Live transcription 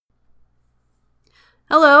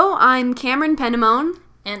Hello, I'm Cameron Penamone.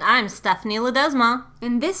 And I'm Stephanie Ledesma.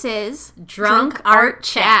 And this is Drunk Art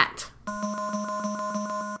Chat.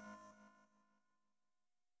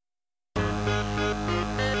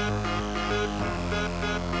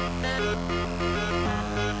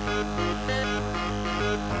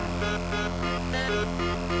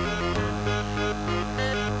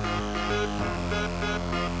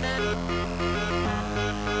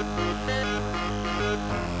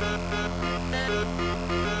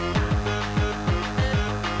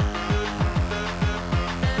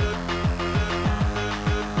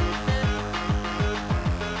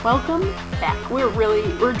 Welcome back.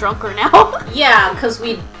 We're drunker now. Yeah, because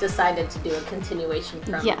we decided to do a continuation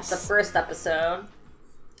from Yes. the first episode.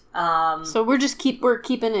 So we're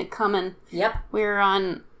keeping it coming. Yep. You're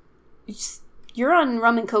on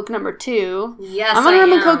rum and coke number 2. Yes, I'm on I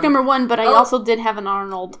rum and am. coke number 1, but I also did have an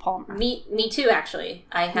Arnold Palmer. Me too, actually.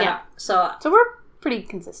 I had Yeah. So we're pretty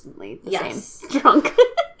consistently the Yes. same drunk.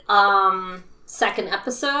 Second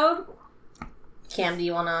episode. Cam, do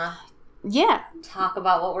you want to Yeah. talk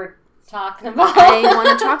about what we're talking about? I want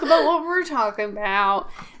to talk about what we're talking about.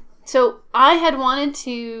 So I had wanted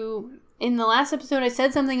to, in the last episode, I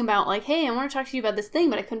said something about like, hey, I want to talk to you about this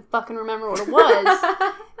thing, but I couldn't fucking remember what it was.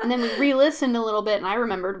 And then we re-listened a little bit, and I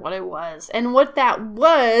remembered what it was. And what that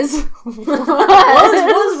was Jesus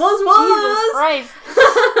Christ.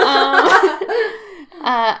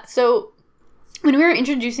 So when we were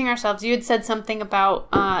introducing ourselves, you had said something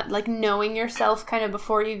about like knowing yourself kind of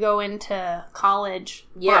before you go into college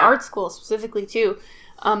or art school specifically too.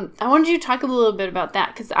 I wanted you to talk a little bit about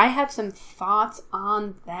that because I have some thoughts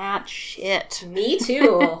on that shit. Me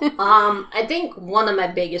too. I think one of my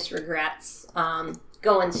biggest regrets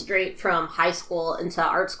going straight from high school into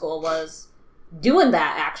art school was doing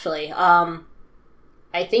that, actually. I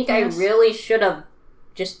think Yes. I really should have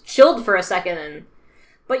just chilled for a second.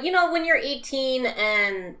 But, you know, when you're 18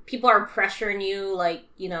 and people are pressuring you, like,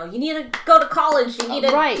 you know, you need to go to college, you need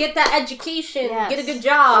to get that education, get a good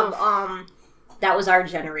job. That was our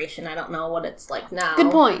generation. I don't know what it's like now.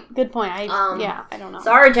 Good point. I don't know.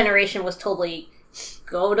 So our generation was totally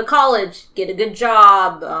go to college, get a good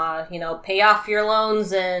job, pay off your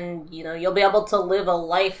loans, and, you know, you'll be able to live a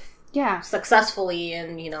life successfully,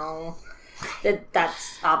 and, you know,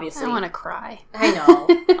 that's obviously... I want to cry. I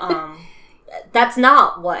know. That's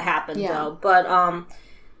not what happened, though. But,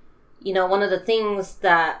 one of the things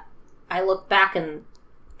that I look back and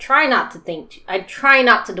try not to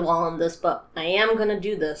dwell on this, but I am going to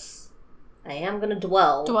do this. I am going to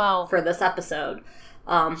dwell for this episode.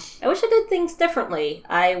 I wish I did things differently.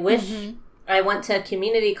 I wish I went to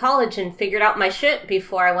community college and figured out my shit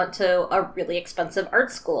before I went to a really expensive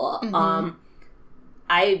art school.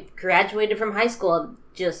 I graduated from high school and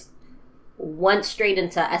just went straight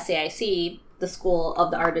into SAIC, the School of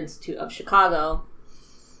the Art Institute of Chicago.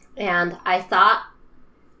 And I thought,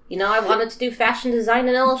 you know, I wanted to do fashion design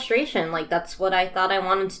and illustration. Like, that's what I thought I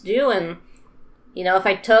wanted to do. And, you know, if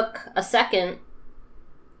I took a second,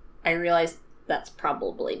 I realized that's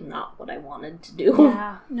probably not what I wanted to do.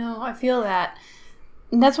 Yeah, no, I feel that.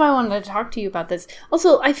 And that's why I wanted to talk to you about this.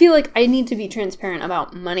 Also, I feel like I need to be transparent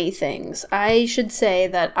about money things. I should say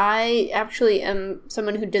that I actually am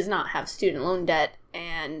someone who does not have student loan debt,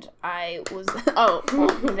 and I was... Oh, well,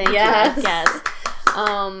 thank you, I guess.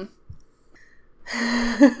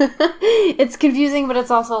 It's confusing, but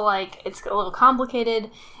it's also, like, it's a little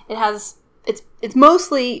complicated. It's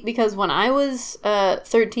mostly because when I was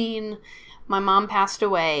 13... my mom passed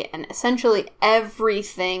away, and essentially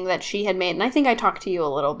everything that she had made, and I think I talked to you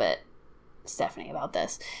a little bit, Stephanie, about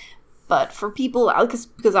this, but for people,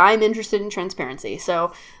 because I'm interested in transparency,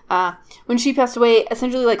 so when she passed away,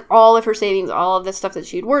 essentially like all of her savings, all of the stuff that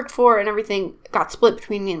she had worked for and everything got split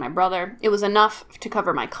between me and my brother. It was enough to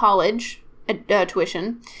cover my college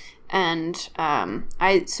tuition, and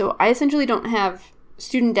I essentially don't have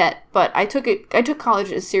student debt, but I took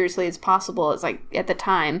college as seriously as possible as like at the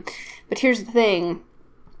time. But here's the thing,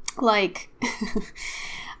 like,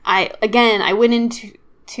 I went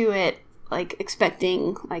into it, like,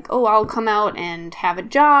 expecting, like, oh, I'll come out and have a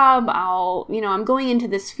job, I'm going into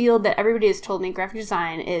this field that everybody has told me graphic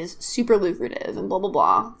design is super lucrative and blah, blah,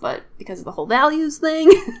 blah, but because of the whole values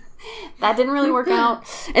thing, that didn't really work out,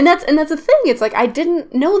 and that's the thing, it's like, I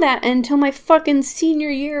didn't know that until my fucking senior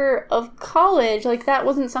year of college, like, that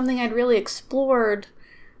wasn't something I'd really explored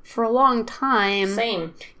for a long time.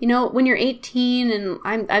 Same. You know, when you're 18 and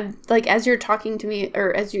I'm like, as you're talking to me,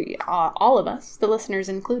 or as you, all of us, the listeners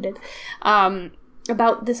included,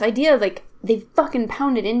 about this idea of like, they fucking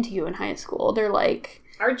pound it into you in high school. They're like,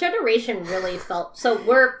 Our generation really felt... So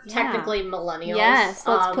we're technically millennials. Yes,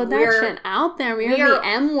 let's put that shit out there. We are the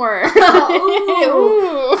M word.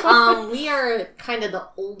 We are kind of the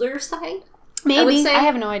older side. Maybe. I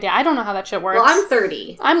have no idea. I don't know how that shit works. Well, I'm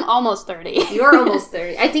 30. I'm almost 30. You're almost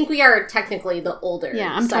 30. I think we are technically the older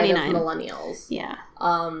I'm side 29. of millennials. Yeah.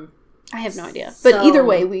 I have no idea. So, but either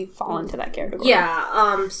way, we fall into that category.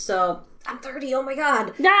 Yeah. So I'm 30. Oh my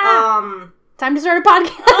god. Yeah. Time to start a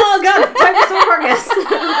podcast. Oh god. Time to start a podcast.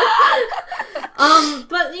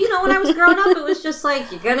 But when I was growing up, it was just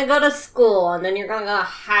like, you're gonna go to school, and then you're gonna go to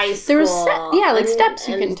high school. There was steps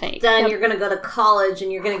you can take. Then you're gonna go to college,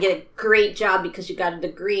 and you're gonna get a great job because you got a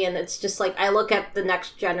degree. And it's just like, I look at the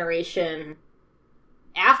next generation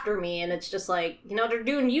after me, and it's just like, they're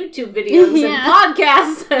doing YouTube videos and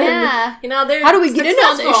podcasts, and they're how do we get into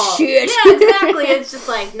all this shit? Yeah, exactly. It's just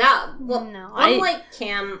like, unlike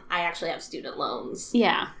Cam, I actually have student loans.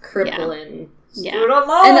 Yeah, crippling. Yeah. Student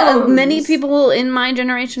loans. And many people in my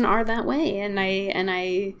generation are that way, and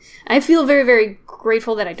I feel very, very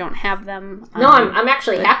grateful that I don't have them. No, I'm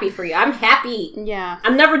actually happy for you. I'm happy. Yeah,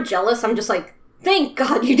 I'm never jealous. I'm just like, thank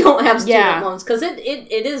God you don't have student loans, because it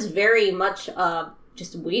is very much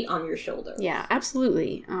just weight on your shoulder. Yeah,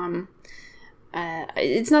 absolutely.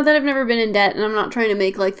 It's not that I've never been in debt, and I'm not trying to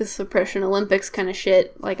make like the suppression Olympics kind of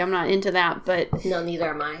shit. Like, I'm not into that, but no, neither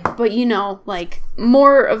am I. But like,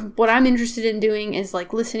 more of what I'm interested in doing is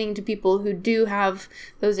like listening to people who do have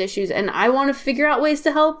those issues, and I want to figure out ways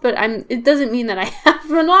to help. But it doesn't mean that I have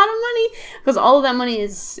a lot of money, because all of that money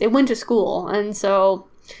it went to school, and so.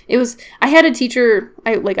 I had a teacher,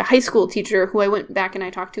 like a high school teacher, who I went back and I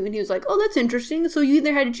talked to, and he was like, oh, that's interesting. So you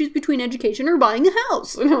either had to choose between education or buying a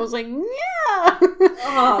house. And I was like, yeah.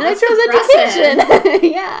 Oh, and I chose education.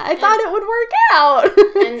 Yeah, I thought it would work out.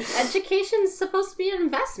 And education's supposed to be an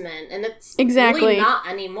investment, and it's really not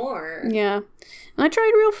anymore. Yeah. And I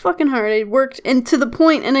tried real fucking hard. I worked, and to the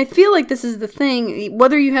point, and I feel like this is the thing,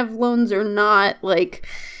 whether you have loans or not, like,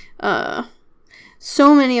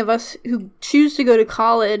 so many of us who choose to go to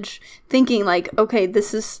college thinking like, okay,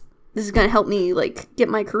 this is going to help me like get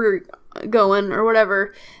my career going or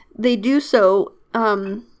whatever, they do so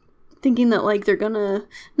thinking that like they're going to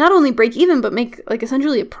not only break even but make like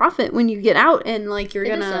essentially a profit when you get out, and like you're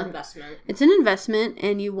going to... It's an investment. It's an investment,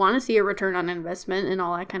 and you want to see a return on investment and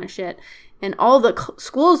all that kind of shit. And all the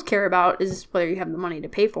schools care about is whether you have the money to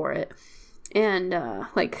pay for it. And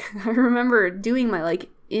like, I remember doing my like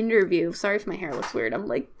interview. Sorry if my hair looks weird. I'm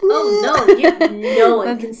like, oh no, no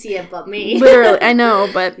one can see it but me. Literally, I know,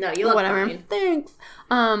 but no, you look whatever. Fine. Thanks.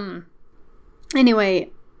 Anyway,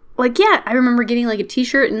 like, yeah, I remember getting like a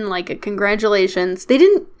t-shirt and like a congratulations.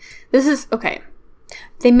 This is okay.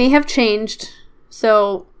 They may have changed,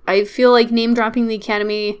 so I feel like name dropping the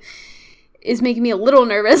Academy is making me a little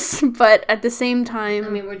nervous, but at the same time... I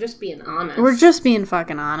mean, we're just being honest. We're just being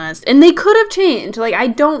fucking honest. And they could have changed. Like, I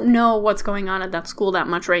don't know what's going on at that school that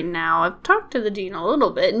much right now. I've talked to the dean a little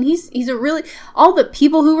bit, and he's a really... All the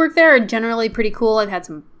people who work there are generally pretty cool. I've had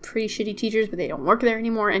some pretty shitty teachers, but they don't work there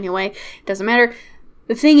anymore anyway. It doesn't matter.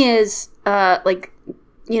 The thing is,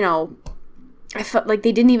 I felt like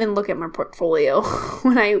they didn't even look at my portfolio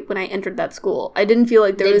when I entered that school. I didn't feel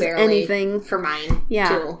like there was anything for mine. Yeah,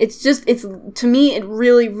 too. It's to me it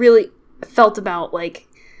really, really felt about like,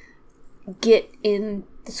 get in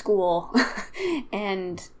the school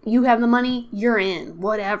and you have the money, you're in,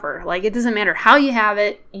 whatever. Like, it doesn't matter how you have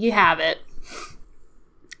it, you have it.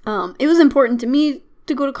 It was important to me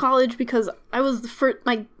to go to college because I was the first.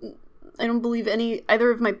 I don't believe any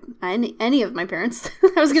of my parents.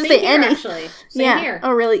 I was going to say any. Actually. Same here.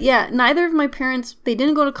 Oh, really? Yeah. Neither of my parents, they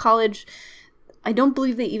didn't go to college. I don't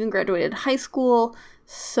believe they even graduated high school.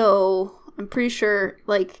 So I'm pretty sure,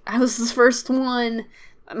 like, I was the first one.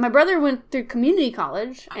 My brother went through community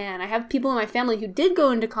college, and I have people in my family who did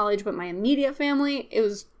go into college, but my immediate family,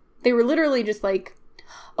 they were literally just like,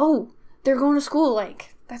 oh, they're going to school, like,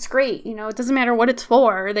 that's great. It doesn't matter what it's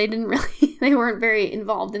for. They weren't very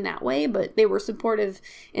involved in that way, but they were supportive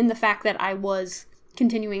in the fact that I was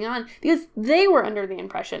continuing on because they were under the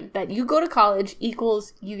impression that you go to college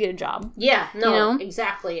equals you get a job. Yeah, no,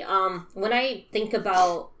 exactly. When I think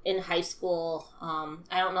about in high school,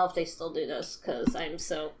 I don't know if they still do this because we're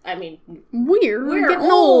getting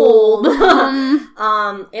old.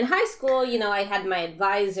 In high school, I had my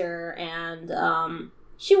advisor and,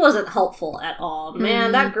 she wasn't helpful at all.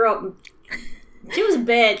 Man, that girl, she was a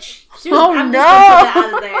bitch. She was, I'm just gonna put that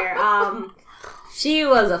out of there. She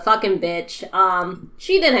was a fucking bitch.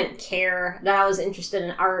 She didn't care that I was interested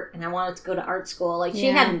in art and I wanted to go to art school. Like, she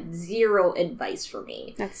had zero advice for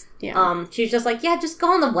me. She was just like, yeah, just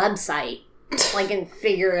go on the website, like, and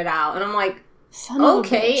figure it out. And I'm like,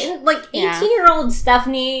 Okay, like 18-year-old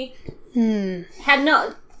Stephanie had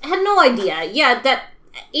no idea. Yeah, that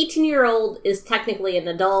 18-year-old is technically an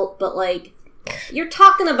adult, but like you're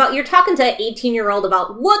talking to an 18-year-old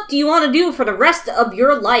about what do you want to do for the rest of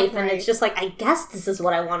your life, and it's just like, I guess this is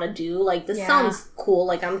what I want to do. Like, this sounds cool.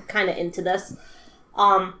 Like, I'm kind of into this.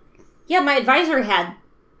 My advisor had.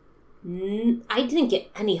 I didn't get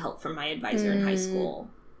any help from my advisor in high school.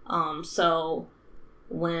 So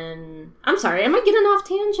when I'm sorry, am I getting off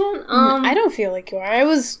tangent? I don't feel like you are.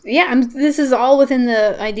 This is all within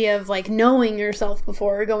the idea of like knowing yourself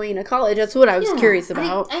before going to college. That's what I was curious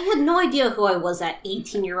about. I had no idea who I was at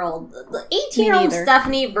 18-year-old. 18-year-old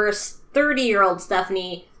Stephanie versus 30-year-old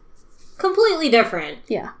Stephanie, completely different.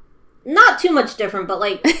 Yeah. Not too much different, but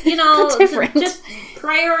like, different. Just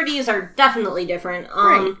priorities are definitely different.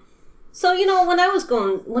 Right. So, when I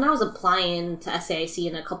was applying to SAIC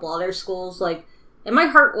and a couple other schools, like, and my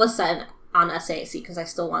heart was set on SAIC because I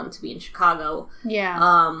still wanted to be in Chicago. Yeah.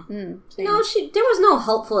 There was no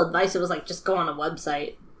helpful advice. It was like, just go on a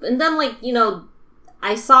website. And then, like,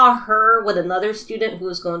 I saw her with another student who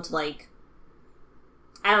was going to, like,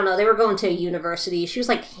 I don't know, they were going to a university. She was,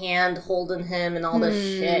 like, hand-holding him and all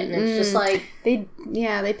this shit. And it's just, like... They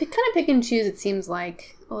kind of pick and choose, it seems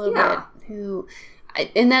like, a little bit.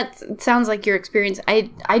 And that sounds like your experience.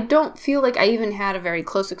 I don't feel like I even had a very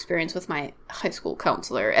close experience with my high school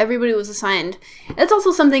counselor. Everybody was assigned. That's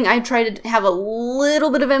also something I try to have a little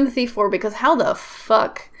bit of empathy for, because how the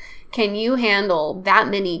fuck can you handle that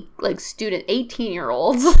many, like,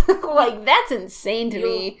 18-year-olds? Like, that's insane to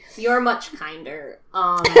me. You're much kinder.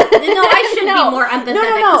 I should be more empathetic,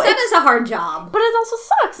 because that is a hard job. But it also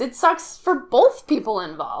sucks. It sucks for both people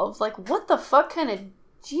involved. Like, what the fuck kind of...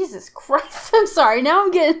 Jesus Christ, I'm sorry. Now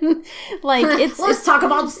I'm getting, like, Let's talk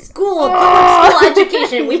about public school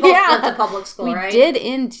education. We both went to public school, right? We did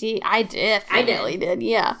indeed. I definitely did,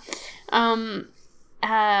 yeah.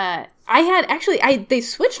 I had, actually, they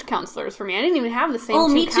switched counselors for me. I didn't even have the same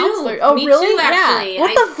two counselors. Oh, me really? Too, actually. Yeah.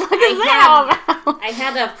 What the fuck is that about? I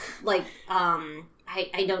had a, like,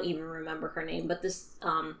 I don't even remember her name, but this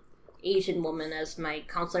Asian woman as my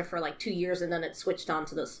counselor for, like, 2 years, and then it switched on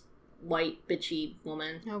to this white bitchy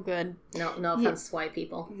woman. Oh, good. No offense to white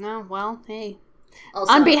people. No, well, hey.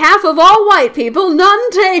 Also, on behalf of all white people, none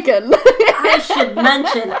taken. I should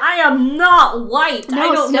mention, I am not white. No,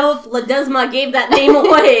 I don't know if Ledesma gave that name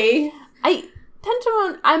away. I tend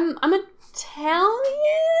to. I'm Italian,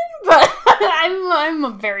 but I'm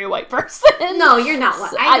a very white person. No, you're not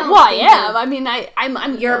white. I am. I mean,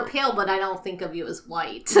 I'm. You're pale, but I don't think of you as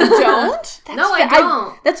white. You don't? No, I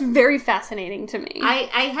don't. That's very fascinating to me.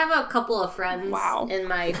 I have a couple of friends in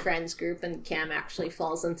my friends group, and Cam actually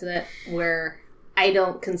falls into that, where I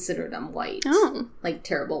don't consider them white. Oh. Like,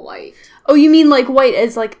 terrible white. Oh, you mean, like, white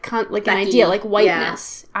as, like, an idea, like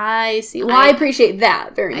whiteness. Yeah. I see. Well, I appreciate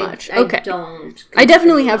that very much. Okay. I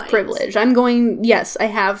definitely have privilege. Yes, I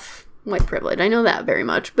have white privilege. I know that very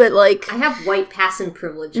much, but, like... I have white passing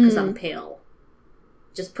privilege because I'm pale.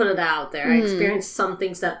 Just put it out there. I experience some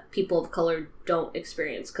things that people of color don't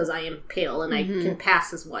experience because I am pale and I can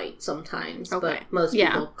pass as white sometimes, but most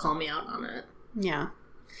people call me out on it. Yeah.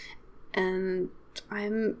 And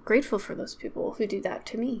I'm grateful for those people who do that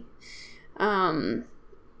to me. What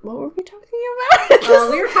were we talking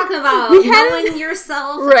about? We were talking about knowing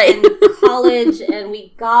yourself in college, and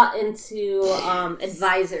we got into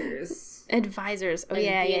advisors. Advisors. Oh, like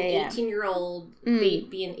yeah. Being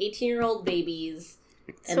 18-year-old babies.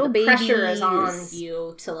 And so the pressure is on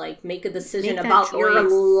you to, like, make a decision about your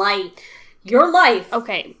life. Your life.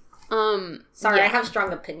 Okay. Sorry, I have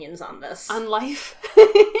strong opinions on this. On life? Well,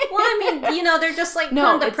 I mean, they're just, like,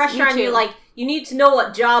 putting the pressure on you, like, you need to know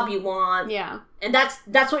what job you want. Yeah. And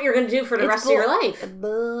that's what you're going to do for the rest of your life.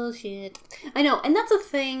 Bullshit. I know, and that's a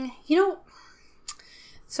thing,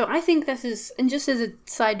 so I think this is, and just as a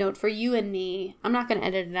side note for you and me, I'm not going to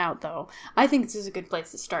edit it out, though. I think this is a good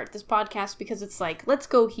place to start this podcast, because it's like, let's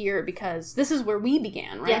go here, because this is where we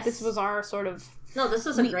began, right? Yes. This was our sort of... No, this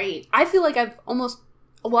is great... I feel like I've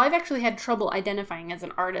actually had trouble identifying as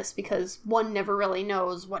an artist, because one never really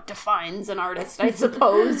knows what defines an artist, I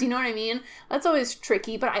suppose. You know what I mean? That's always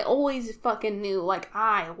tricky, but I always fucking knew, like,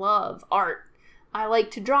 I love art. I like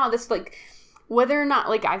to draw. This, like, whether or not,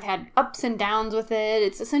 like, I've had ups and downs with it,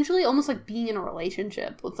 it's essentially almost like being in a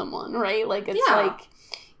relationship with someone, right? Like, it's like...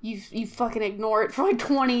 You fucking ignore it for like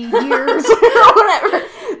 20 years or whatever.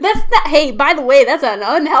 Hey, by the way, that's an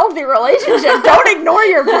unhealthy relationship. Don't ignore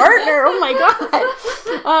your partner. Oh my god.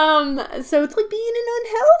 So it's like being in an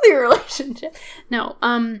unhealthy relationship. No,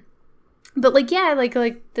 but like, yeah, like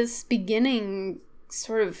this beginning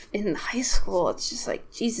sort of in high school, it's just like,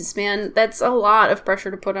 Jesus, man, that's a lot of pressure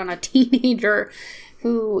to put on a teenager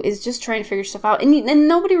who is just trying to figure stuff out. And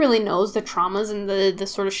nobody really knows the traumas and the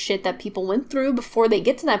sort of shit that people went through before they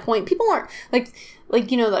get to that point. People aren't, like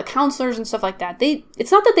the counselors and stuff like that.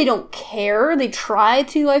 It's not that they don't care. They try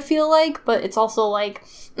to, I feel like, but it's also like,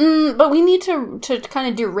 but we need to kind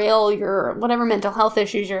of derail your whatever mental health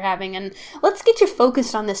issues you're having, and let's get you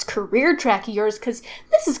focused on this career track of yours, because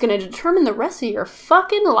this is going to determine the rest of your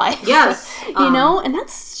fucking life. Yes. You know? And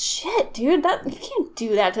that's shit, dude. You can't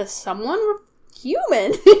do that to someone. We're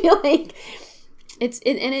human. Like,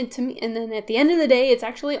 to me, and then at the end of the day, it's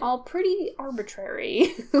actually all pretty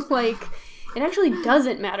arbitrary. Like, it actually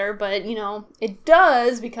doesn't matter, but, it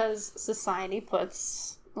does because society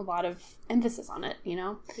puts a lot of emphasis on it,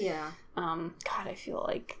 Yeah. God, I feel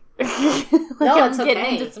like no, it's getting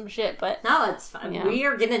okay. into some shit, but no, it's fine. Yeah. We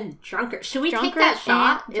are getting drunker. Should we take drunker that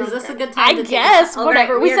shot? Is this a good time? I guess.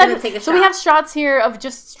 Whatever. Right, we said take a shot. So we have shots here of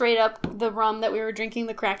just straight up the rum that we were drinking,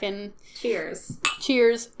 the Kraken. Cheers.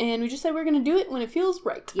 Cheers. And we just said we're gonna do it when it feels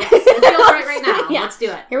right. Yes, it feels right now. Yeah. Let's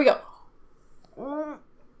do it. Here we go. Oh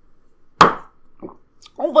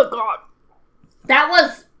my god. That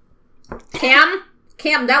was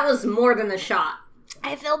Cam, that was more than a shot.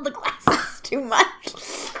 I filled the glasses too much.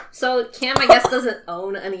 So Cam, I guess, doesn't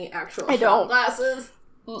own any actual shot glasses.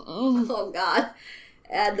 Mm-mm. Oh god.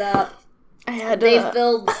 And they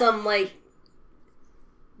filled some like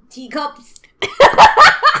teacups.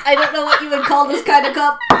 I don't know what you would call this kind of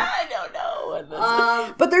cup. I don't know what this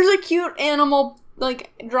is. But there's a cute animal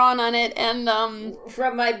like drawn on it, and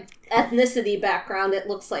from my ethnicity background, it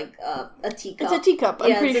looks like a teacup. It's a teacup.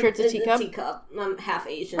 I'm pretty sure it's a teacup. A teacup. I'm half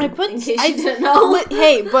Asian. I in case you didn't know.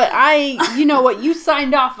 Hey, but you know what? You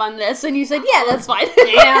signed off on this, and you said, "Yeah, that's fine."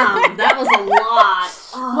 Damn, that was a lot.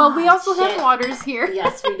 Oh, well, we also have waters here.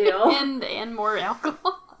 Yes, we do, and more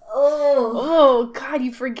alcohol. Oh, God,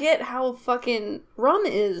 you forget how fucking rum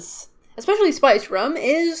is. Especially spiced rum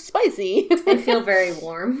is spicy. I feel very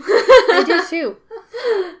warm. I do too.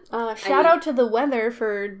 Shout out to the weather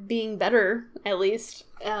for being better, at least.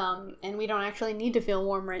 And we don't actually need to feel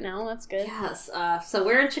warm right now. That's good. Yes. So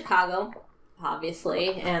we're in Chicago,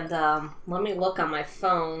 obviously. And let me look on my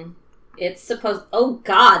phone. It's supposed... Oh,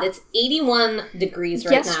 God. It's 81 degrees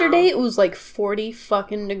right now. Yesterday, it was like 40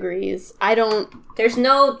 fucking degrees. There's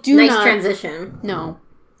no nice transition. No.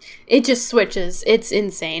 It just switches. It's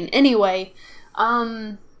insane. Anyway,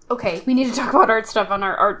 okay, we need to talk about art stuff on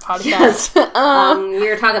our art podcast. Yes. We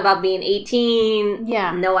were talking about being 18.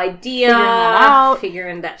 Yeah. No idea.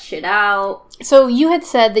 Figuring that shit out. So you had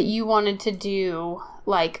said that you wanted to do,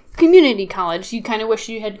 like, community college. You kind of wish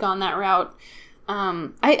you had gone that route.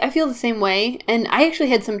 I feel the same way. And I actually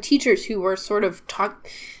had some teachers who were sort of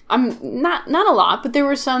not a lot, but there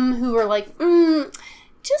were some who were like,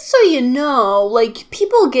 just so you know, like,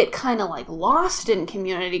 people get kind of, like, lost in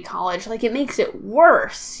community college. Like, it makes it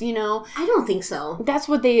worse, I don't think so. That's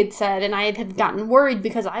what they had said, and I had gotten worried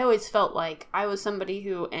because I always felt like I was somebody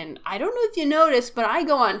who, and I don't know if you noticed, but I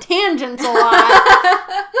go on tangents a lot.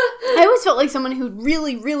 I always felt like someone who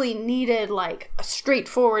really, really needed, like, a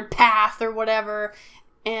straightforward path or whatever.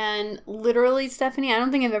 And literally, Stephanie, I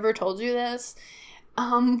don't think I've ever told you this.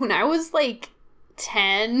 When I was, like,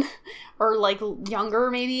 10 or like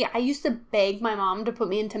younger maybe, I used to beg my mom to put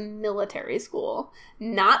me into military school.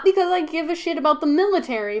 Not because I give a shit about the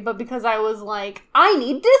military, but because I was like, I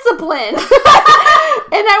need discipline.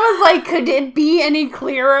 And I was like, could it be any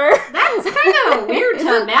clearer? That's kind of weird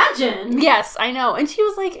to imagine. Yes, I know. And she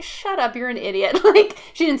was like, shut up, you're an idiot. Like,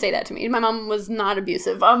 she didn't say that to me. My mom was not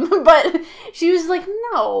abusive. But she was like,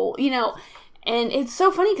 no, And it's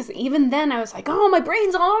so funny because even then I was like, oh, my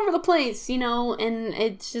brain's all over the place, and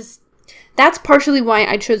it's just, that's partially why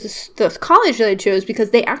I chose the college that I chose,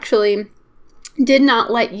 because they actually did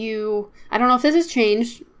not let you, I don't know if this has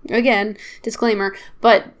changed, again, disclaimer,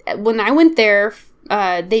 but when I went there,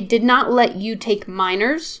 they did not let you take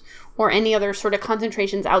minors or any other sort of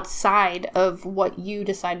concentrations outside of what you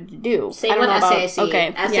decided to do. Same with SAIC.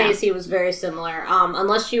 Okay, SAIC was very similar,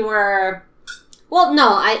 unless you were... Well, no,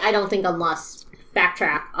 I don't think unless.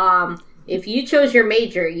 Backtrack. If you chose your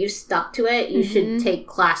major, you stuck to it, you should take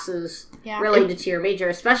classes related to your major,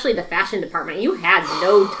 especially the fashion department. You had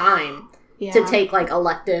no time to take, like,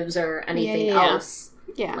 electives or anything else.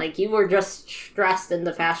 Yeah. Like, you were just stressed in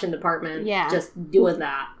the fashion department just doing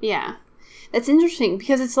that. Yeah. That's interesting,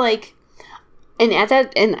 because it's like...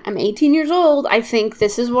 And I'm 18 years old. I think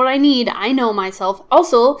this is what I need. I know myself.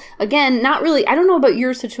 Also, again, not really... I don't know about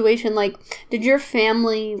your situation. Like, did your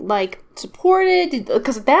family, like... support it?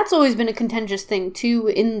 Because that's always been a contentious thing, too,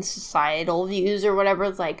 in societal views or whatever.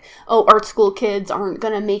 It's like, oh, art school kids aren't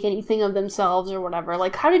going to make anything of themselves or whatever.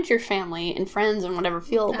 Like, how did your family and friends and whatever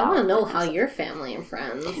feel about it? I want to know how your family and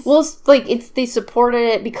friends... Well, they supported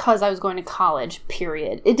it because I was going to college,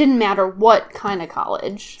 period. It didn't matter what kind of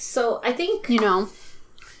college. So, I think... You know...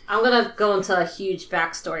 I'm going to go into a huge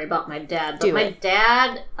backstory about my dad. But my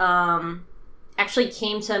dad... actually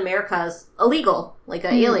came to America as illegal, like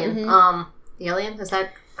an alien. Alien, is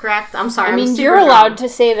that correct? I'm sorry. I mean, you're allowed to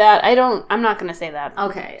say that. I'm not going to say that.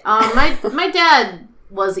 Okay. My dad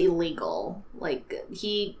was illegal. Like,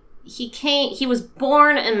 he was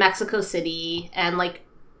born in Mexico City, and, like,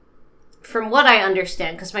 from what I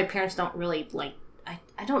understand, because my parents don't really, like,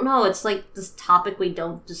 I don't know, it's like this topic we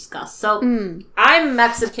don't discuss. So, I'm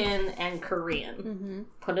Mexican and Korean.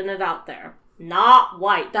 Putting it out there. Not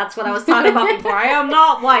white. That's what I was talking about before. I am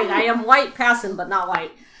not white. I am white passing, but not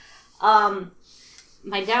white.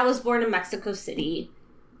 My dad was born in Mexico City,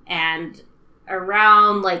 and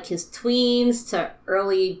around like his tweens to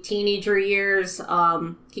early teenager years,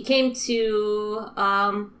 he came to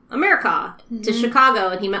America, to Chicago,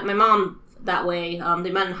 and he met my mom that way.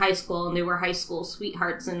 They met in high school, and they were high school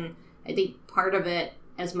sweethearts, and I think part of it,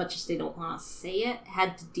 as much as they don't want to say it,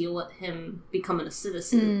 had to deal with him becoming a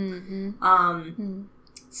citizen.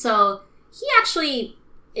 So he actually,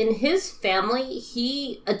 in his family,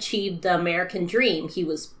 he achieved the American dream. He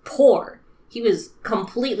was poor. He was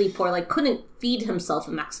completely poor, like couldn't feed himself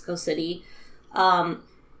in Mexico City.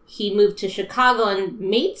 He moved to Chicago and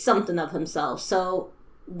made something of himself. So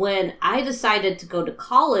when I decided to go to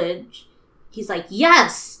college, he's like,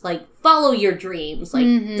 yes, like, follow your dreams. Like,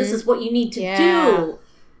 this is what you need to do.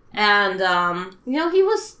 And, you know, he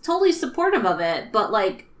was totally supportive of it. But,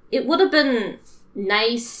 like, it would have been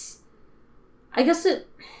nice. I guess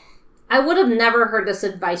I would have never heard this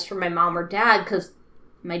advice from my mom or dad, because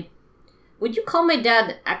would you call my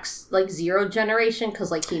dad zero generation?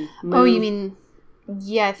 Because, like, he moved. Oh, you mean...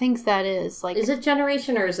 Yeah, I think that is like. Is it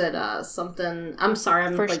generation or is it something? I'm sorry,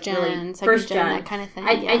 I'm first like gen, really second first gen, that kind of thing.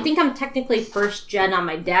 I think I'm technically first gen on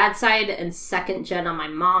my dad's side and second gen on my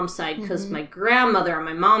mom's side, because my grandmother on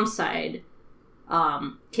my mom's side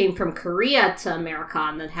came from Korea to America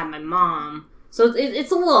and then had my mom. So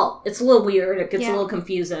it's a little weird. It gets a little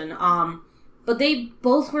confusing. But they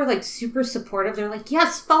both were like super supportive. They're like,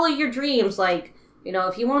 yes, follow your dreams. Like, you know,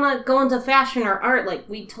 if you want to go into fashion or art, like,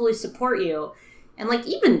 we totally support you. And, like,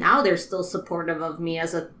 even now they're still supportive of me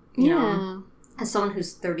as a, you know, as someone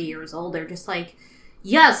who's 30 years old. They're just like,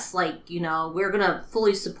 yes, like, you know, we're going to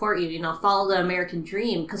fully support you, you know, follow the American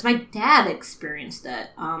dream. Because my dad experienced it.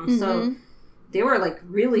 So they were, like,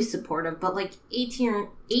 really supportive. But, like,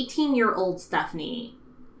 18-year-old Stephanie,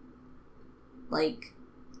 like,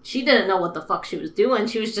 she didn't know what the fuck she was doing.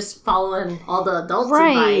 She was just following all the adults'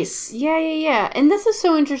 advice. Yeah. And this is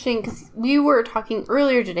so interesting because we were talking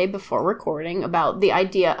earlier today before recording about the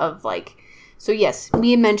idea of, like, so yes,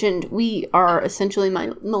 we mentioned we are essentially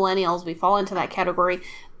millennials. We fall into that category.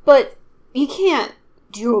 But you can't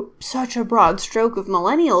do such a broad stroke of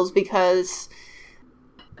millennials because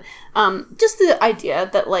just the idea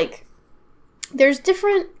that, like, there's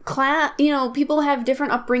different people have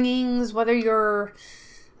different upbringings, whether you're...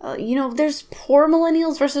 there's poor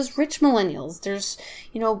millennials versus rich millennials. There's,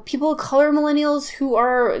 people of color millennials who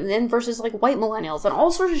are then versus like white millennials and all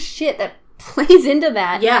sorts of shit that plays into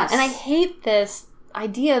that. Yes. And I hate this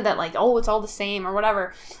idea that like, oh, it's all the same or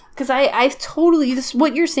whatever. Because I've totally,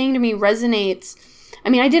 what you're saying to me resonates. I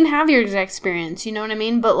mean, I didn't have your exact experience, you know what I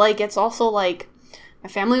mean? But like, it's also like, my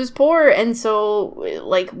family was poor. And so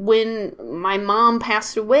like when my mom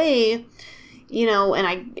passed away,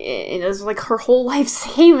 and it was like her whole life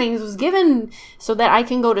savings was given so that I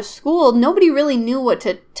can go to school. Nobody really knew what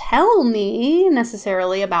to tell me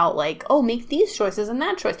necessarily about like, oh, make these choices and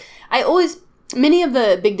that choice. Many of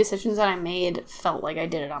the big decisions that I made felt like I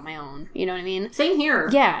did it on my own. You know what I mean? Same here.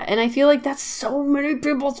 Yeah. And I feel like that's so many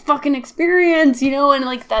people's fucking experience, and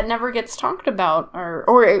like that never gets talked about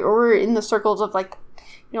or in the circles of like,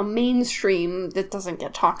 mainstream that doesn't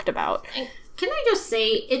get talked about. Can I just say,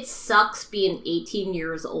 it sucks being 18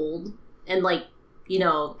 years old and, like,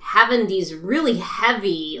 having these really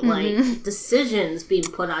heavy, like, decisions being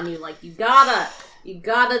put on you. Like, you gotta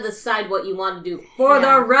decide what you want to do for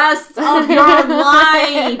the rest of your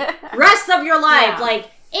life. Rest of your life. Yeah.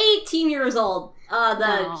 Like, 18 years old.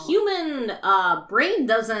 Human brain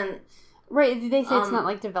doesn't... Right, they say it's not,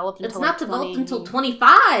 like, developed until, it's not developed until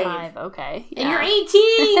 25. Okay. Yeah. And you're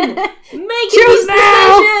 18! Make these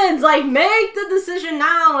decisions! Like, make the decision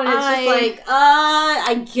now! And it's just like,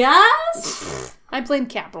 I guess? I blame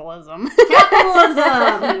capitalism.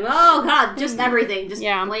 Capitalism! Oh, God, just everything. Just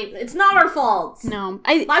blame. It's not our fault. No.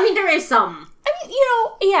 I mean, there is some. I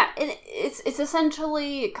mean, yeah, it's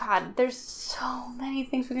essentially, God, there's so many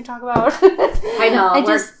things we can talk about. I know.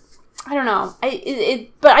 I don't know.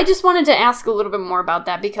 But I just wanted to ask a little bit more about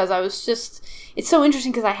that because I was just, it's so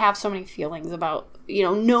interesting because I have so many feelings about,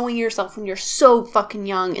 knowing yourself when you're so fucking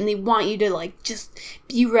young and they want you to, like, just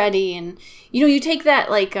be ready and, you take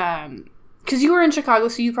that, like, because you were in Chicago,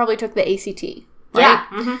 so you probably took the ACT, right? Yeah.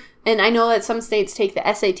 Mm-hmm. And I know that some states take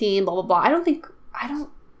the SAT and blah, blah, blah.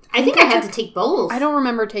 I think I had to take both. I don't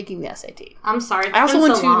remember taking the SAT. I'm sorry. I also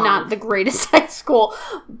went to not the greatest high school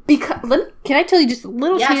because can I tell you just a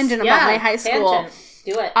little tangent about my high school? Tangent.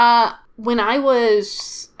 Do it. When I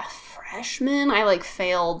was a freshman, I like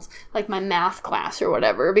failed like my math class or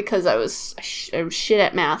whatever because I was shit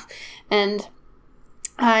at math, and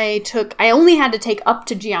I only had to take up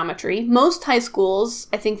to geometry. Most high schools,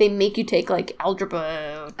 I think they make you take, like,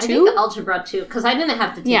 algebra 2. I think algebra 2, because I didn't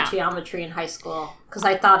have to take geometry in high school, because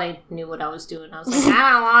I thought I knew what I was doing. I was like,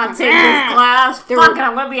 I don't want to take this class. Fuck it,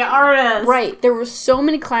 I'm going to be an artist. Right. There were so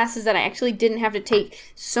many classes that I actually didn't have to take.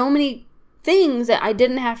 So many things that I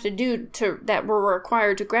didn't have to do that were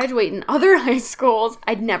required to graduate in other high schools.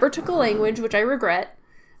 I never took a language, which I regret,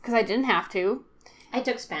 because I didn't have to. I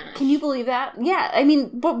took Spanish. Can you believe that? Yeah, I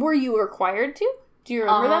mean, but were you required to? Do you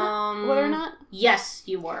remember that? Whether or not? Yes,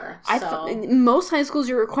 you were. In most high schools,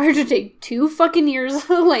 you're required to take 2 fucking years of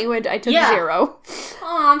language. I took 0.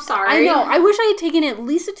 Oh, I'm sorry. I know. I wish I had taken at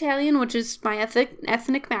least Italian, which is my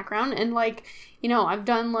ethnic background, and, like, I've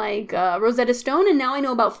done, like, Rosetta Stone, and now I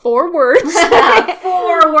know about 4 words.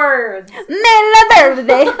 4 words. Mela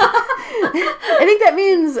verde. I think that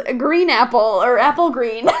means green apple, or apple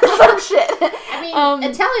green. Some shit. I mean,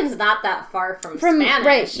 Italian's not that far from Spanish.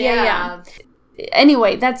 Right, yeah.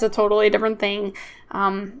 Anyway, that's a totally different thing.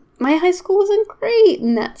 My high school wasn't great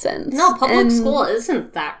in that sense. No, public school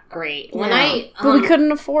isn't that great. But we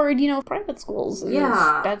couldn't afford, private schools.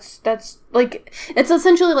 Yeah. That's like, it's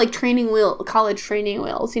essentially like college training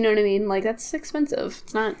wheels. You know what I mean? Like, that's expensive.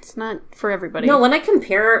 It's not for everybody. No, when I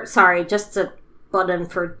compare, just to butt in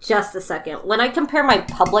for just a second. When I compare my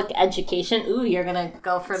public education, you're gonna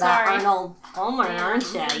go for that Arnold Palmer,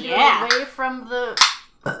 aren't you? Yeah. Away from the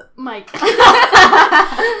mic.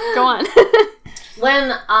 Go on.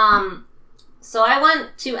 When, so I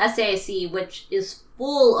went to SAIC, which is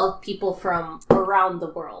full of people from around the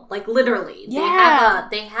world. Like, literally. Yeah.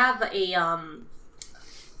 They have a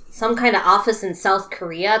some kind of office in South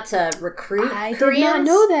Korea to recruit Koreans. I did not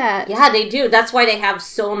know that. Yeah, they do. That's why they have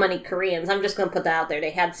so many Koreans. I'm just going to put that out there.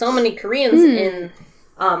 They had so many Koreans in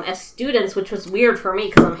as students, which was weird for me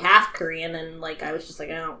because I'm half Korean, and, like, I was just like,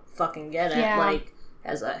 I don't fucking get it, like,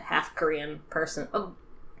 as a half Korean person. Oh,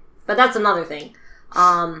 but that's another thing.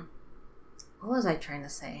 What was I trying to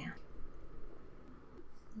say?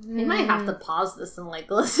 We might have to pause this and,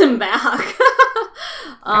 like, listen back.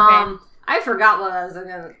 Okay. I forgot what I was going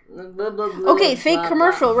to... Okay, fake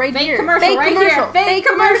commercial right here. Fake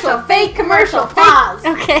commercial, pause.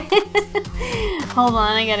 Okay. Hold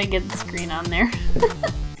on, I gotta get the screen on there.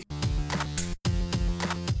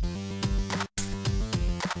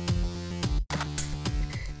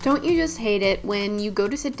 Don't you just hate it when you go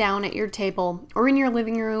to sit down at your table or in your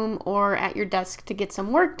living room or at your desk to get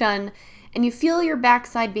some work done and you feel your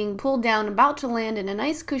backside being pulled down, about to land in a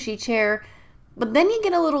nice cushy chair, but then you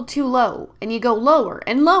get a little too low and you go lower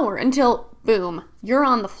and lower until, boom, you're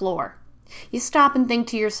on the floor. You stop and think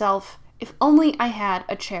to yourself, if only I had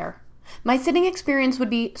a chair. My sitting experience would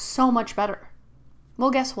be so much better.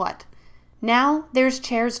 Well, guess what? Now there's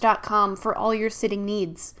Chairs.com for all your sitting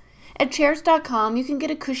needs. At Chairs.com, you can get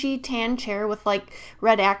a cushy tan chair with, like,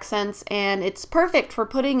 red accents, and it's perfect for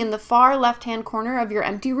putting in the far left-hand corner of your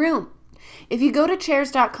empty room. If you go to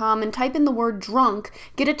Chairs.com and type in the word drunk,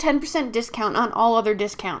 get a 10% discount on all other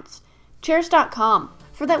discounts. Chairs.com,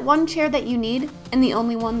 for that one chair that you need, and the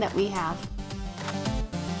only one that we have.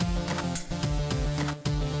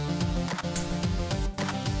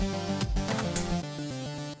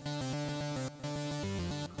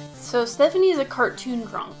 So Stephanie's a cartoon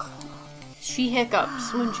drunk. She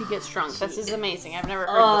hiccups when she gets drunk. This is amazing. I've never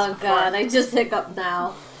heard this before. Oh, God. I just hiccup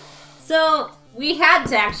now. So, we had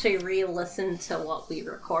to actually re-listen to what we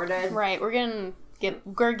recorded. Right. We're getting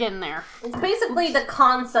there. Basically, the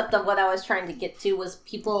concept of what I was trying to get to was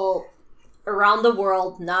people around the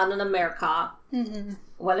world, not in America,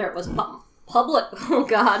 whether it was public, oh,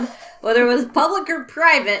 God, whether it was public or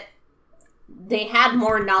private, they had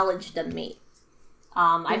more knowledge than me.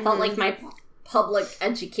 I felt like my public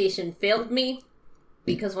education failed me,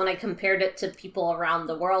 because when I compared it to people around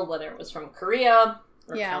the world, whether it was from Korea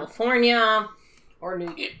or California or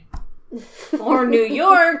New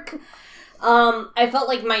York, I felt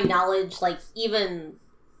like my knowledge, like even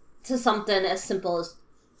to something as simple as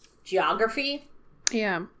geography,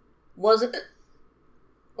 wasn't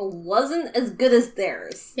as good as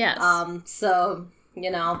theirs. Yes. So,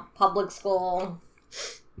 public school,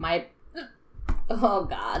 my you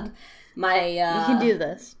can do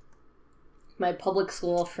this. My public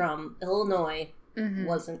school from Illinois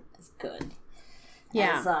wasn't as good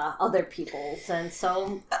as other people's, and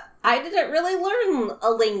so I didn't really learn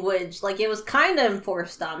a language. Like, it was kind of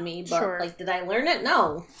enforced on me, but like, did I learn it?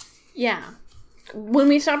 No. Yeah. When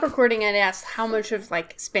we stopped recording, I'd asked how much of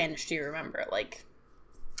like Spanish do you remember? Like,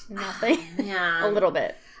 nothing. Yeah, a little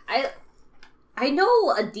bit. I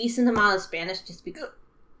know a decent amount of Spanish just because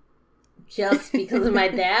of my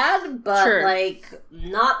dad, but like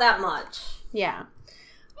not that much. Yeah.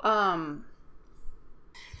 I'm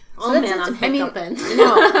hiccuping.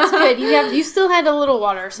 No, it's good. You still had a little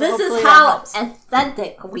water, so this is how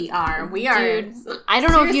authentic we are. We are. Dude, I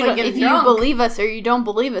don't know if you believe us or you don't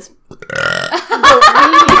believe us.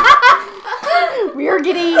 We are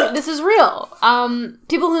getting. This is real.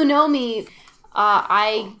 People who know me,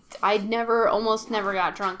 I almost never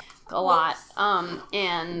got drunk a lot.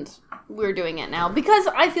 And we're doing it now because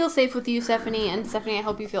I feel safe with you, Stephanie, and Stephanie, I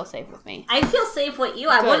hope you feel safe with me. I feel safe with you.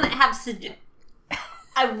 I wouldn't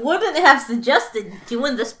have suggested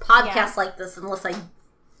doing this podcast like this unless I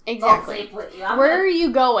felt safe with you. Where are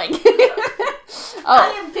you going?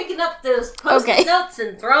 I am picking up those Post-it notes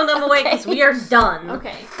and throwing them away because we are done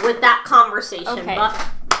with that conversation. Okay. But,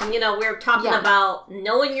 we're talking about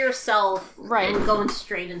knowing yourself and going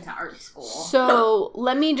straight into art school. So,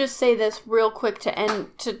 let me just say this real quick to end.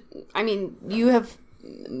 You have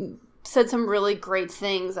said some really great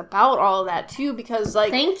things about all of that, too, because, like...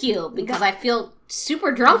 Thank you, because I feel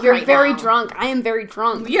super drunk You're very drunk. I am very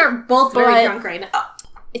drunk. We are both very drunk right now.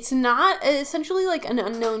 It's not essentially like an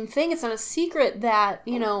unknown thing. It's not a secret that,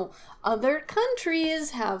 other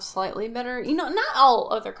countries have slightly better, not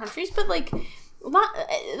all other countries, but like, not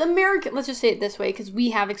American, let's just say it this way, because we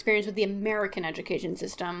have experience with the American education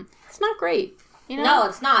system. It's not great, No,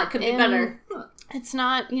 it's not. It could be better. It's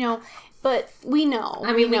not, but we know.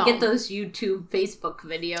 I mean, we get those YouTube, Facebook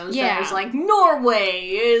videos that is like, Norway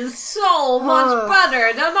is so much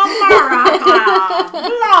better than America.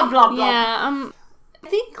 Blah, blah, blah. Yeah, I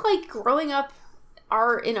think, like, growing up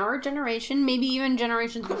in our generation, maybe even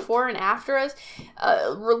generations before and after us, a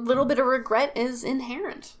little bit of regret is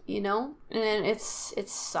inherent, and it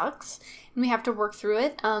sucks, and we have to work through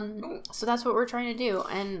it. So that's what we're trying to do,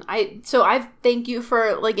 and I thank you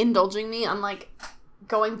for, like, indulging me on, like,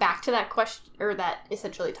 going back to that question, or that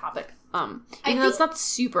essentially topic. Even though it's not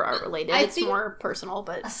super art related, it's more personal,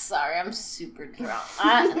 but... Sorry, I'm super drunk. No,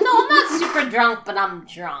 I'm not super drunk, but I'm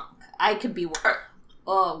drunk. I could be worse.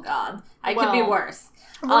 Oh, God. I could be worse.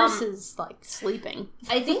 Worse is, like, sleeping.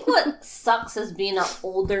 I think what sucks as being an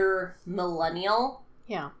older millennial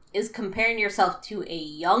is comparing yourself to a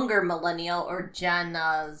younger millennial or Gen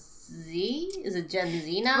Z. Is it Gen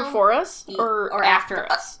Z now? Before us? Or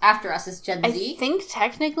after us? After us is Gen Z. I think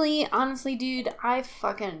technically, honestly, dude, I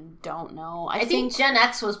fucking don't know. I think Gen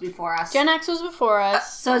X was before us. Gen X was before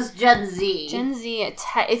us. So it's Gen Z. Gen Z,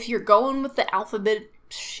 if you're going with the alphabet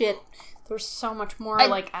shit... There's so much more, I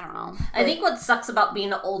don't know. I think what sucks about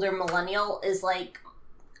being an older millennial is, like,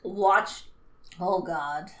 watching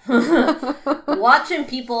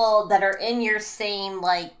people that are in your same,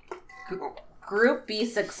 like, group be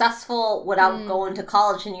successful without going to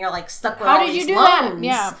college, and you're, like, stuck with all these loans. How did you do that?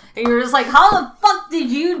 Yeah. And you're just like, how the fuck did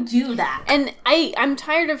you do that? And I'm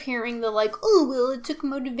tired of hearing the, like, oh, well, it took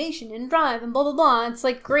motivation and drive and blah, blah, blah. It's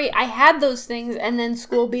like, great, I had those things, and then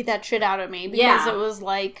school beat that shit out of me because it was,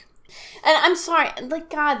 like... And I'm sorry, like,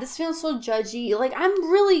 God, this feels so judgy. Like, I'm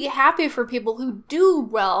really happy for people who do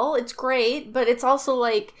well. It's great, but it's also,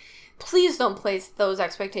 like, please don't place those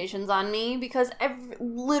expectations on me because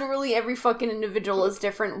literally every fucking individual is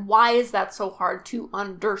different. Why is that so hard to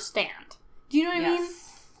understand? Do you know what I mean?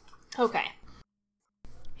 Okay.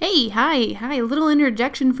 Hey, hi, a little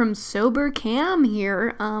interjection from Sober Cam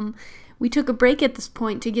here. We took a break at this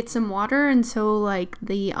point to get some water, and so, like,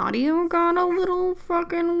 the audio got a little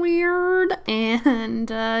fucking weird, and,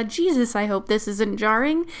 Jesus, I hope this isn't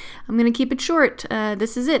jarring. I'm gonna keep it short.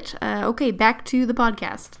 This is it. Okay, back to the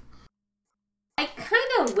podcast. I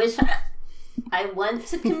kind of wish I went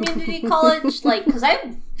to community college, like, because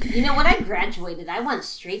when I graduated, I went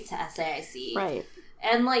straight to SAIC. Right.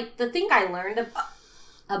 And, like, the thing I learned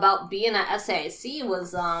about being at SAIC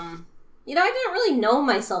was, I didn't really know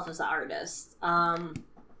myself as an artist.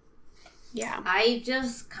 Yeah. I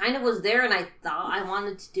just kind of was there, and I thought I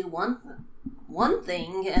wanted to do one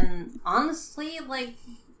thing, and honestly, like,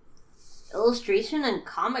 illustration and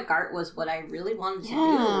comic art was what I really wanted to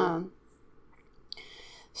do.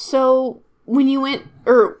 So, when you went,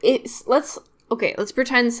 let's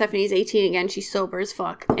pretend Stephanie's 18 again. She's sober as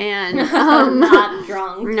fuck. And, not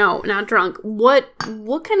drunk. No, not drunk. What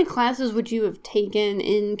kind of classes would you have taken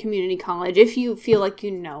in community college if you feel like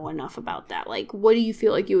you know enough about that? Like, what do you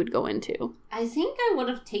feel like you would go into? I think I would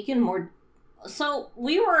have taken more. So,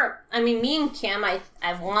 me and Cam, I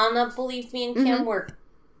want to believe me and Cam were,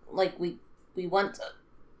 like, we went to,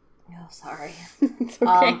 oh, sorry. It's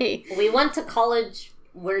okay. We went to college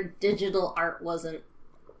where digital art wasn't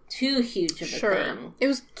too huge of a thing. It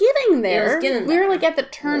was getting there. We were like at the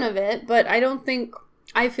turn of it, but I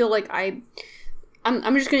feel like I'm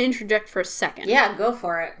just going to interject for a second. Yeah, go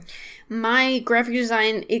for it. My graphic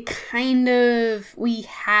design, we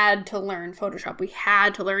had to learn Photoshop. We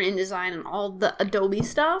had to learn InDesign and all the Adobe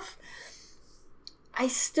stuff. I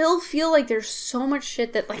still feel like there's so much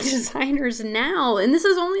shit that, like, designers now, and this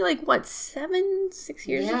is only, like, 6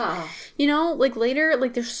 years? Yeah. Like, later,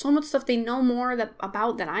 like, there's so much stuff they know more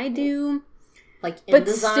about than I do. Like, InDesign? But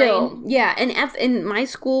still, yeah, and my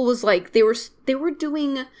school was, like, they were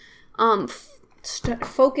doing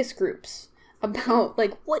focus groups about,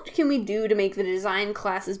 like, what can we do to make the design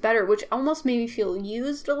classes better, which almost made me feel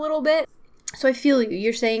used a little bit. So I feel you.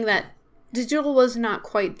 You're saying that digital was not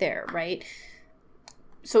quite there, right?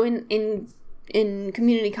 So in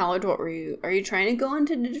community college, what were you? Are you trying to go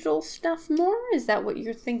into digital stuff more? Is that what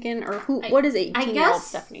you're thinking? Or what is 18-year-old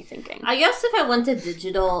Stephanie thinking? I guess if I went to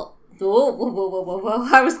digital... Whoa.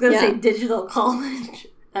 I was going to say digital college.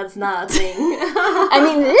 That's not a thing. I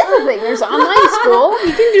mean, it is a thing. There's online school.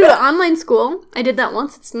 You can do an online school. I did that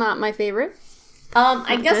once. It's not my favorite.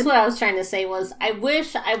 I guess what I was trying to say was I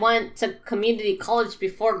wish I went to community college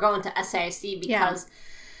before going to SAIC because... Yeah.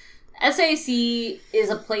 SAIC is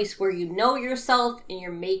a place where you know yourself and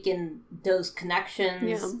you're making those connections.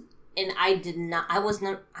 Yeah. And I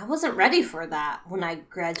wasn't ready for that when I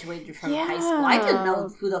graduated from high school. I didn't know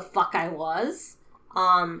who the fuck I was.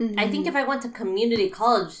 I think if I went to community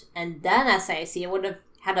college and then SAIC, I would have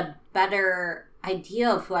had a better idea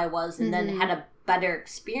of who I was and then had a better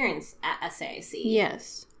experience at SAIC.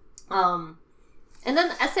 Yes. And then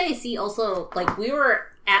SAIC also, like, we were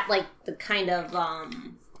at, like, the kind of,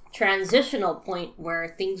 transitional point where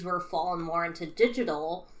things were falling more into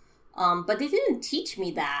digital, but they didn't teach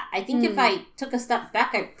me that. I think if I took a step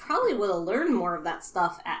back, I probably would have learned more of that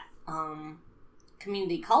stuff at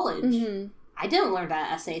community college. I didn't learn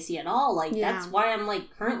that at SAIC at all. Like, that's why I'm,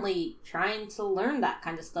 like, currently trying to learn that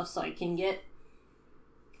kind of stuff so I can get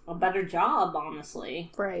a better job,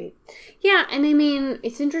 honestly. Right. Yeah, and I mean,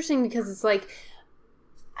 it's interesting because it's like,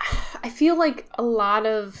 I feel like a lot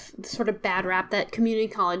of the sort of bad rap that community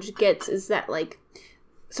college gets is that, like,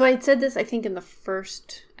 so I had said this, I think, in the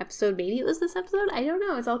first episode. Maybe it was this episode. I don't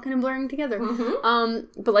know. It's all kind of blurring together.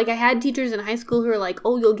 But, like, I had teachers in high school who were like,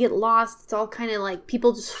 oh, you'll get lost. It's all kind of like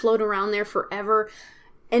people just float around there forever.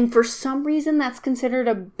 And for some reason, that's considered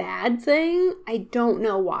a bad thing. I don't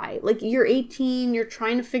know why. Like, you're 18. You're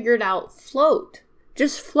trying to figure it out. Float.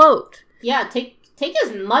 Just float. Yeah, take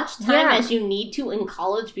as much time as you need to in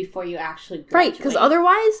college before you actually graduate. Right, because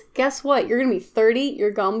otherwise, guess what? You're going to be 30,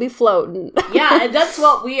 you're going to be floating. Yeah, and that's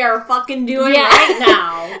what we are fucking doing right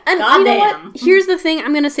now. And you know what? Here's the thing.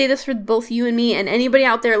 I'm going to say this for both you and me and anybody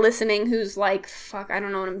out there listening who's like, fuck, I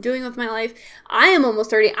don't know what I'm doing with my life. I am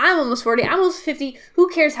almost 30. I'm almost 40. I'm almost 50. Who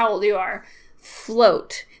cares how old you are?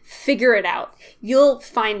 Float. Figure it out. You'll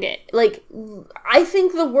find it. Like, I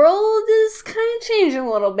think the world is kind of changing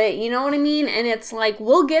a little bit, you know what I mean? And it's like,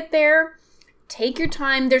 we'll get there. Take your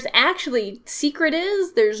time. There's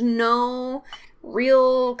no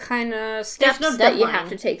real kind of steps that you have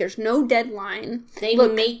to take. There's no deadline. They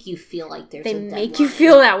make you feel like there's a deadline. They make you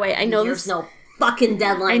feel that way. I know there's no fucking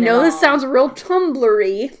deadline. I know this sounds real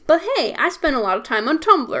Tumblr-y, but hey, I spend a lot of time on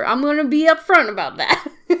Tumblr. I'm going to be upfront about that.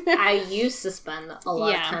 I used to spend a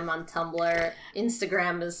lot of time on Tumblr.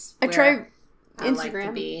 Instagram is where I like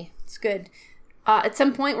to be. It's good. At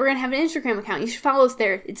some point, we're going to have an Instagram account. You should follow us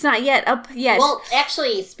there. It's not yet up yet. Well,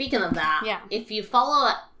 actually, speaking of that, if you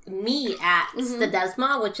follow me at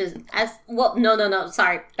Stadesma, which is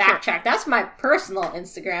sorry, backtrack. Sure. That's my personal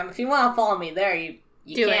Instagram. If you want to follow me there, you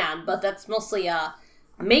can. But that's mostly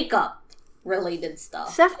makeup related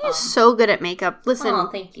stuff. Stephanie is so good at makeup. Listen,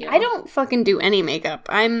 thank you. I don't fucking do any makeup.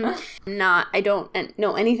 I don't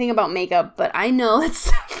know anything about makeup, but I know that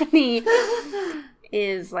Stephanie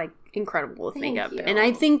is like incredible with Thank makeup. you. And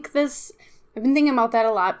I think I've been thinking about that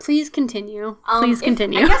a lot. Please continue. Please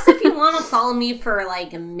continue. I guess if you want to follow me for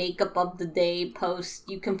like a makeup of the day post,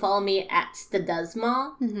 you can follow me at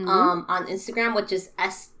Stedesma on Instagram, which is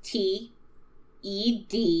STEDESMA.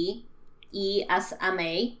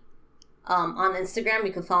 On Instagram,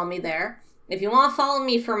 you can follow me there. If you want to follow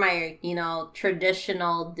me for my,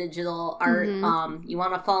 traditional digital art, you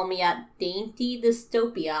want to follow me at Dainty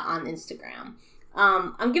Dystopia on Instagram.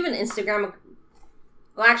 I'm giving Instagram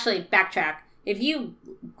well, actually, backtrack. If you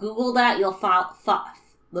Google that, you'll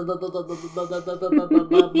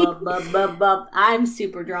I'm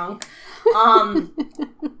super drunk.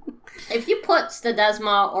 If you put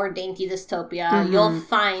Stedesma or Dainty Dystopia, you'll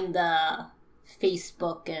find the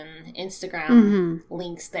Facebook and Instagram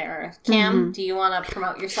links there. Cam, do you want to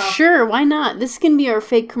promote yourself? Sure, why not? This can be our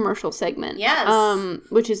fake commercial segment. Yes.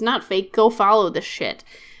 Which is not fake. Go follow this shit.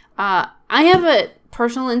 I have a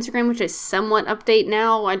personal Instagram, which I somewhat update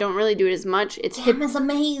now. I don't really do it as much. Cam is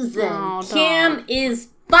amazing. Oh, Cam is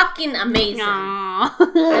fucking amazing. Aww.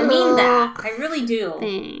 I mean that. I really do.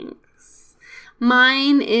 Thanks.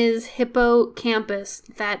 Mine is Hippocampus.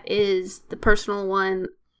 That is the personal one.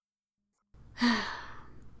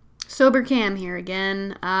 Sober Cam here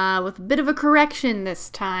again, with a bit of a correction this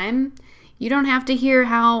time. You don't have to hear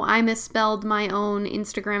how I misspelled my own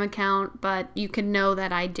Instagram account, but you can know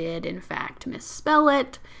that I did, in fact, misspell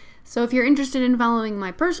it. So if you're interested in following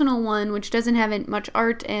my personal one, which doesn't have much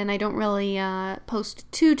art, and I don't really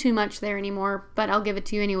post too much there anymore, but I'll give it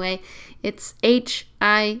to you anyway. It's HIPPO.CAM.PUS.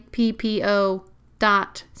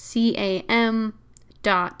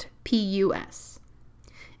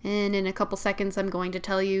 And in a couple seconds, I'm going to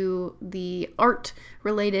tell you the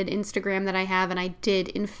art-related Instagram that I have, and I did,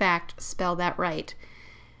 in fact, spell that right.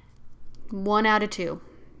 1 out of 2.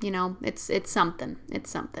 It's something. It's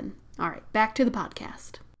something. All right, back to the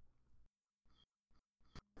podcast.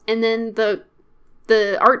 And then the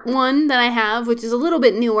art one that I have, which is a little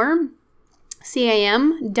bit newer,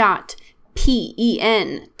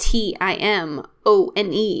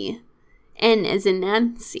 CAM.PENTIMONE. N as in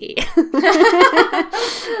Nancy.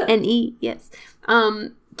 N-E, yes.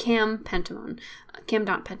 Cam.Pentamone.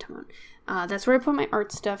 Cam.Pentamone. That's where I put my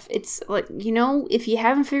art stuff. It's like, if you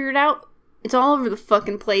haven't figured it out, it's all over the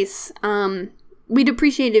fucking place. We'd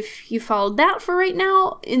appreciate if you followed that for right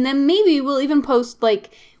now. And then maybe we'll even post, like,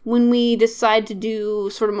 when we decide to do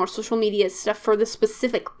sort of more social media stuff for the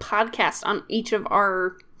specific podcast on each of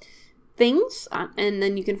our things, and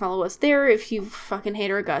then you can follow us there if you fucking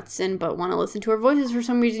hate our guts but want to listen to our voices for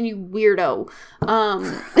some reason, you weirdo. Who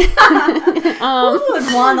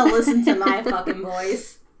would want to listen to my fucking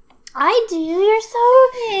voice? I do.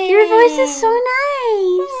 Your voice is so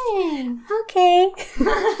nice. Okay.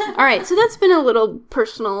 All right, so that's been a little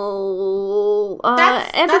personal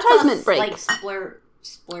advertisement break. Like splurge.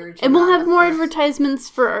 And we'll have more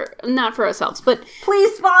advertisements not for ourselves, but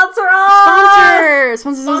please sponsor us.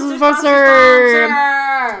 Sponsor.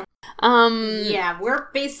 Yeah, we're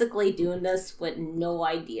basically doing this with no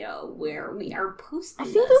idea where we are posting. I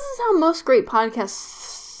think this is how most great podcasts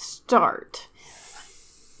start.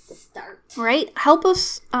 Right? Help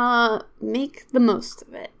us make the most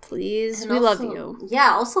of it, please. And we love you.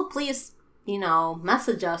 Yeah, also please,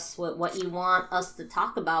 message us with what you want us to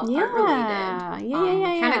talk about art-related. Yeah.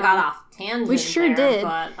 We kind of got off tangent. We sure did.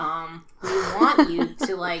 But we want you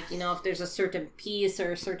to, if there's a certain piece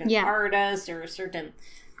or a certain artist or a certain,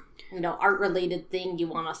 art-related thing you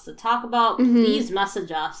want us to talk about, please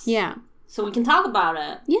message us. Yeah. So we can talk about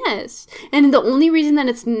it. Yes. And the only reason that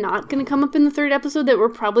it's not going to come up in the third episode that we're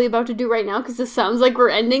probably about to do right now, because this sounds like we're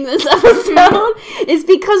ending this episode, is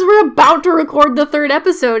because we're about to record the third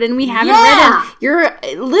episode and we haven't read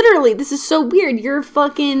it. Literally, this is so weird. Your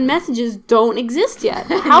fucking messages don't exist yet.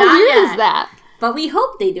 How weird is that? But we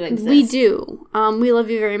hope they do exist. We do. We love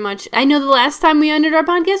you very much. I know the last time we ended our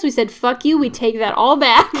podcast, we said, fuck you. We take that all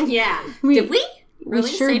back. Yeah. Did we? Really? We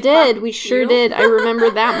sure did. We sure did. I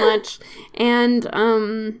remember that much. And,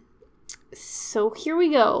 so here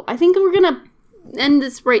we go. I think we're gonna end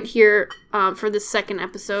this right here, for the second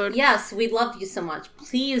episode. Yes, we love you so much.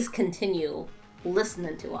 Please continue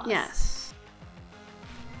listening to us. Yes.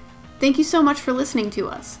 Thank you so much for listening to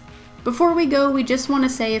us. Before we go, we just want to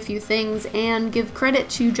say a few things and give credit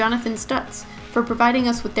to Jonathan Stutz for providing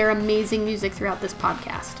us with their amazing music throughout this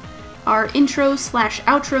podcast. Our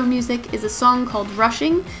intro/outro music is a song called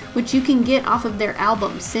Rushing, which you can get off of their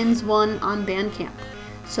album, Sins 1, on Bandcamp.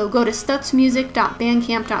 So go to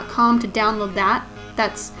stutzmusic.bandcamp.com to download that.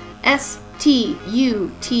 That's STUTZ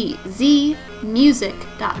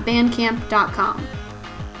music.bandcamp.com.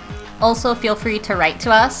 Also, feel free to write to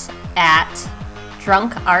us at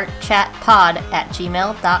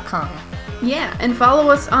drunkartchatpod@gmail.com. Yeah, and follow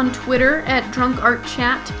us on Twitter at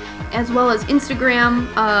drunkartchat, as well as Instagram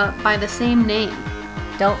by the same name.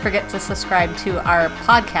 Don't forget to subscribe to our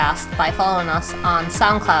podcast by following us on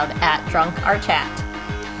SoundCloud at drunkartchat.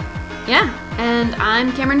 Yeah, and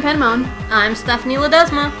I'm Cameron Penmone. I'm Stephanie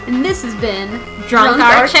Ledesma. And this has been Drunk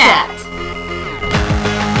Art Chat.